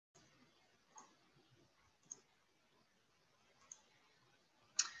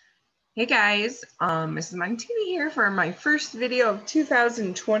Hey guys, Mrs. Montini here for my first video of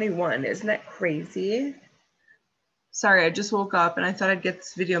 2021. Isn't that crazy? Sorry, I just woke up and I thought I'd get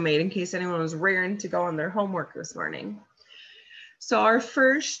this video made in case anyone was raring to go on their homework this morning. So our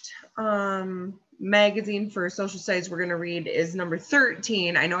first magazine for social studies we're going to read is number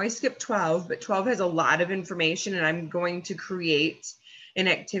 13. I know I skipped 12, but 12 has a lot of information and I'm going to create an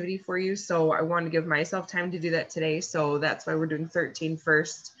activity for you. So I want to give myself time to do that today. So that's why we're doing 13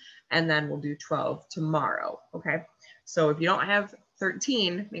 first, and then we'll do 12 tomorrow. Okay. So if you don't have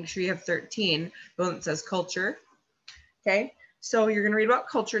 13, make sure you have 13, the one that says culture. Okay. So you're going to read about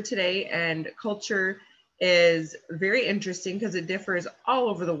culture today, and culture is very interesting because it differs all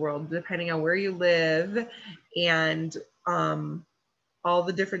over the world depending on where you live and all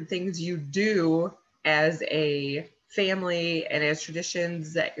the different things you do as a family and as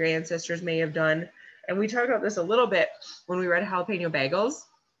traditions that your ancestors may have done. And we talked about this a little bit when we read Jalapeno Bagels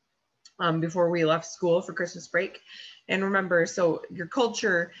before we left school for Christmas break. And remember, so your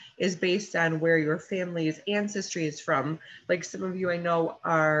culture is based on where your family's ancestry is from. Like some of you I know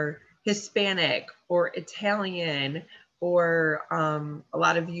are Hispanic or Italian, or a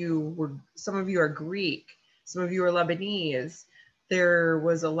lot of you were, some of you are Greek, some of you are Lebanese. There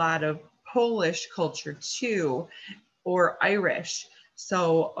was a lot of Polish culture too, or Irish.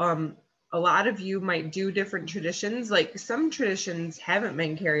 So a lot of you might do different traditions. Like some traditions haven't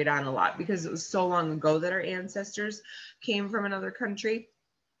been carried on a lot because it was so long ago that our ancestors came from another country.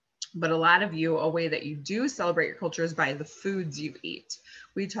 But a lot of you, a way that you do celebrate your culture is by the foods you eat.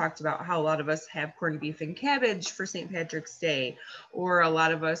 We talked about how a lot of us have corned beef and cabbage for St. Patrick's Day, or a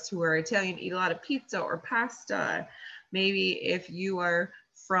lot of us who are Italian eat a lot of pizza or pasta. Maybe if you are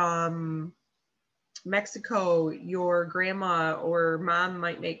from Mexico, your grandma or mom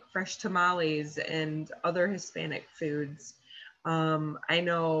might make fresh tamales and other Hispanic foods. I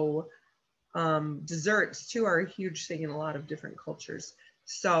know desserts too are a huge thing in a lot of different cultures.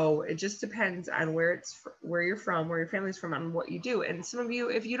 So it just depends on where you're from, where your family's from, on what you do. And some of you,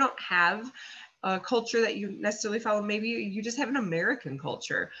 if you don't have a culture that you necessarily follow, maybe you just have an American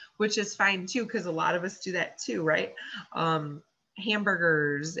culture, which is fine too, because a lot of us do that too, right?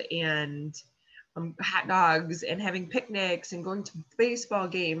 Hamburgers and hot dogs and having picnics and going to baseball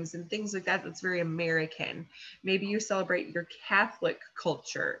games and things like that. That's very American. Maybe you celebrate your Catholic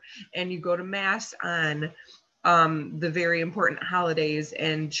culture and you go to mass on the very important holidays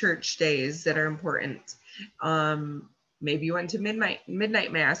and church days that are important. Maybe you went to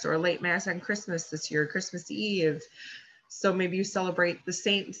midnight mass or a late mass on Christmas this year, Christmas Eve. So maybe you celebrate the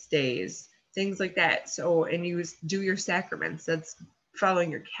saints' days, things like that. So, and you do your sacraments. That's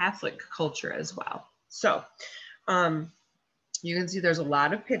following your Catholic culture as well. So you can see there's a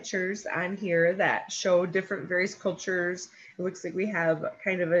lot of pictures on here that show different various cultures. It looks like we have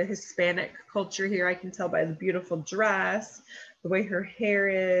kind of a Hispanic culture here. I can tell by the beautiful dress, the way her hair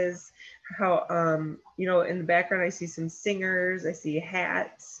is, how, you know, in the background I see some singers, I see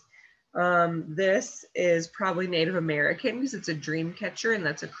hats. This is probably Native American because it's a dream catcher and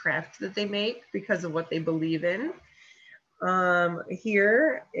that's a craft that they make because of what they believe in.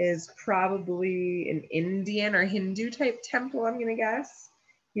 Here is probably an Indian or Hindu type temple, I'm gonna guess.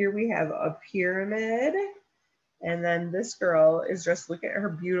 Here we have a pyramid. And then this girl is dressed, look at her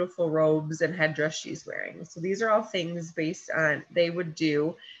beautiful robes and headdress she's wearing. So these are all things based on, they would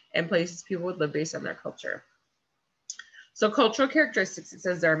do and places people would live based on their culture. So cultural characteristics, it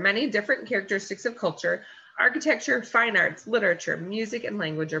says there are many different characteristics of culture. Architecture, fine arts, literature, music, and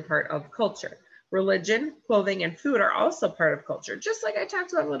language are part of culture. Religion, clothing, and food are also part of culture, just like I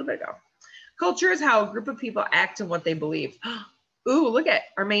talked about a little bit ago. Culture is how a group of people act and what they believe. Ooh, look at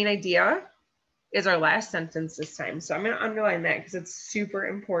our main idea is our last sentence this time. So I'm going to underline that because it's super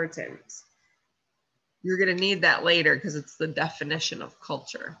important. You're going to need that later because it's the definition of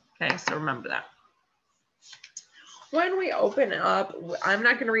culture. Okay, so remember that. When we open up, I'm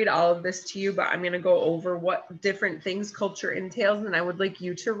not going to read all of this to you, but I'm going to go over what different things culture entails, and I would like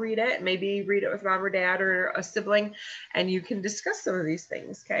you to read it. Maybe read it with mom or dad or a sibling, and you can discuss some of these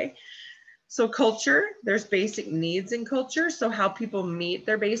things, okay? So culture, there's basic needs in culture. So how people meet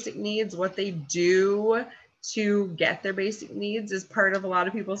their basic needs, what they do to get their basic needs is part of a lot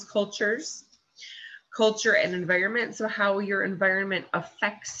of people's cultures. Culture and environment, so how your environment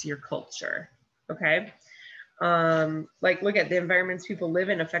affects your culture, okay? Like look at the environments people live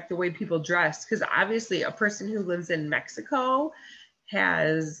in affect the way people dress, because obviously a person who lives in Mexico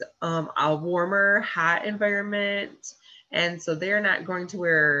has a warmer, hot environment, and so they're not going to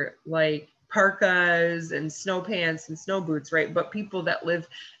wear like parkas and snow pants and snow boots, right? But people that live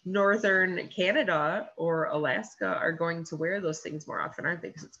northern Canada or Alaska are going to wear those things more often, aren't they?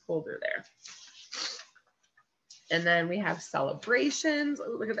 Because it's colder there. And then we have celebrations.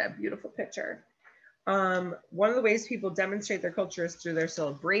 Oh, look at that beautiful picture. One of the ways people demonstrate their culture is through their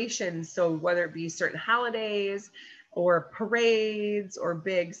celebrations. So whether it be certain holidays or parades or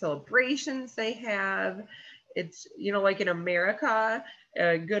big celebrations they have, it's, you know, like in America,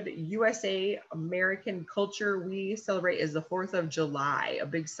 a good USA American culture we celebrate is the 4th of July, a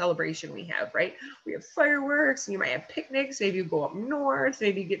big celebration we have, right? We have fireworks, and you might have picnics, maybe you go up north,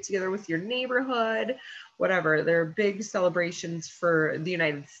 maybe you get together with your neighborhood, whatever. There are big celebrations for the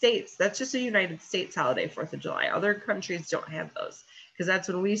United States. That's just a United States holiday, 4th of July. Other countries don't have those because that's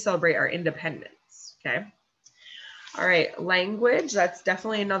when we celebrate our independence, okay? All right, language, that's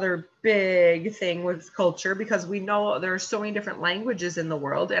definitely another big thing with culture because we know there are so many different languages in the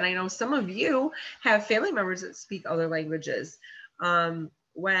world. And I know some of you have family members that speak other languages.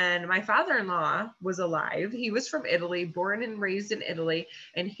 When my father-in-law was alive, he was from Italy, born and raised in Italy,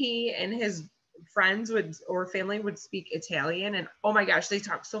 and he and his friends would or family would speak Italian, and oh my gosh, they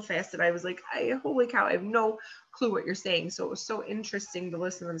talk so fast that I was like, holy cow, I have no clue what you're saying. So it was so interesting to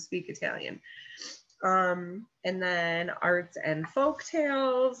listen to them speak Italian. And then arts and folk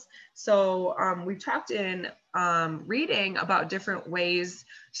tales. So we talked in reading about different ways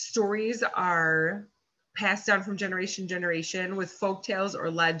stories are passed down from generation to generation with folk tales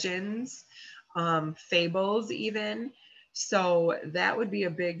or legends, fables even. So that would be a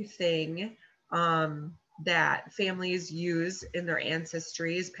big thing that families use in their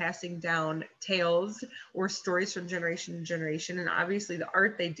ancestries, passing down tales or stories from generation to generation. And obviously the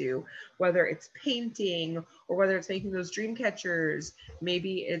art they do, whether it's painting or whether it's making those dream catchers,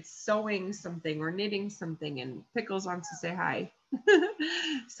 maybe it's sewing something or knitting something, and Pickles wants to say hi.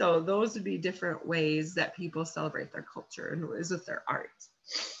 So those would be different ways that people celebrate their culture and is with their art.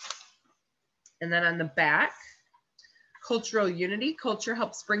 And then on the back, cultural unity. Culture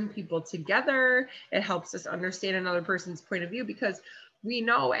helps bring people together. It helps us understand another person's point of view because we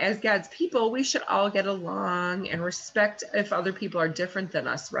know as God's people, we should all get along and respect if other people are different than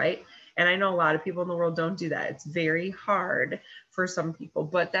us, right? And I know a lot of people in the world don't do that. It's very hard for some people,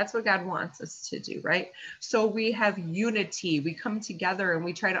 but that's what God wants us to do, right? So we have unity. We come together and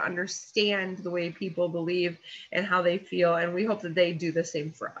we try to understand the way people believe and how they feel, and we hope that they do the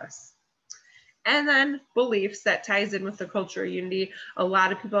same for us. And then beliefs, that ties in with the cultural unity. A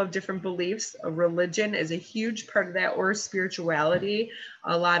lot of people have different beliefs. A religion is a huge part of that, or spirituality.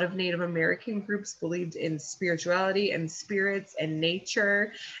 A lot of Native American groups believed in spirituality and spirits and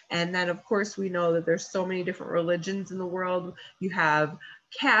nature. And then of course we know that there's so many different religions in the world. You have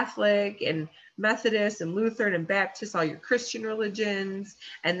Catholic and Methodist and Lutheran and Baptist, all your Christian religions.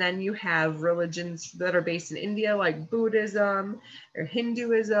 And then you have religions that are based in India, like Buddhism or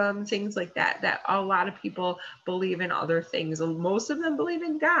Hinduism, things like that, that a lot of people believe in other things. Most of them believe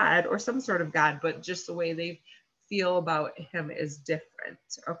in God or some sort of God, but just the way they feel about him is different.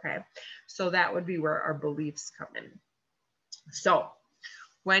 Okay, so that would be where our beliefs come in. So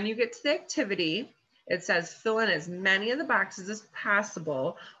when you get to the activity, it says fill in as many of the boxes as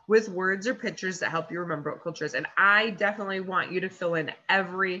possible with words or pictures that help you remember what culture is. And I definitely want you to fill in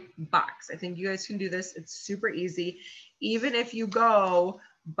every box. I think you guys can do this. It's super easy. Even if you go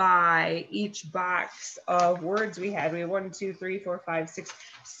by each box of words we had 1, 2, 3, 4, 5, 6,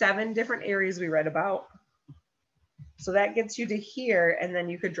 7 different areas we read about. So that gets you to here, and then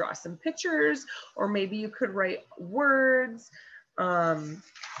you could draw some pictures, or maybe you could write words.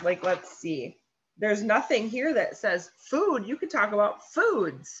 Like, let's see. There's nothing here that says food. You could talk about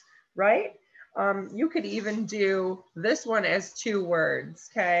foods, right? You could even do this one as 2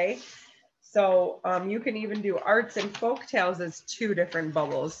 words, okay? So you can even do arts and folk tales as 2 different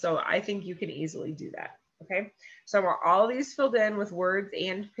bubbles. So I think you can easily do that, okay? So I want all these filled in with words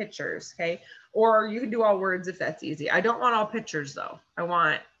and pictures, okay? Or you can do all words if that's easy. I don't want all pictures though. I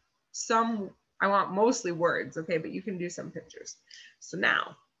want mostly words, okay? But you can do some pictures. So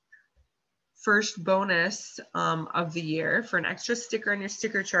now, first bonus of the year for an extra sticker on your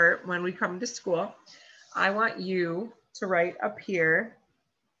sticker chart when we come to school, I want you to write up here,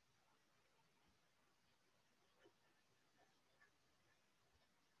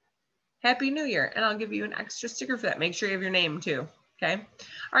 Happy New Year, and I'll give you an extra sticker for that. Make sure you have your name too, okay?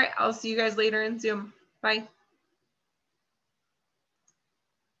 All right, I'll see you guys later in Zoom. Bye.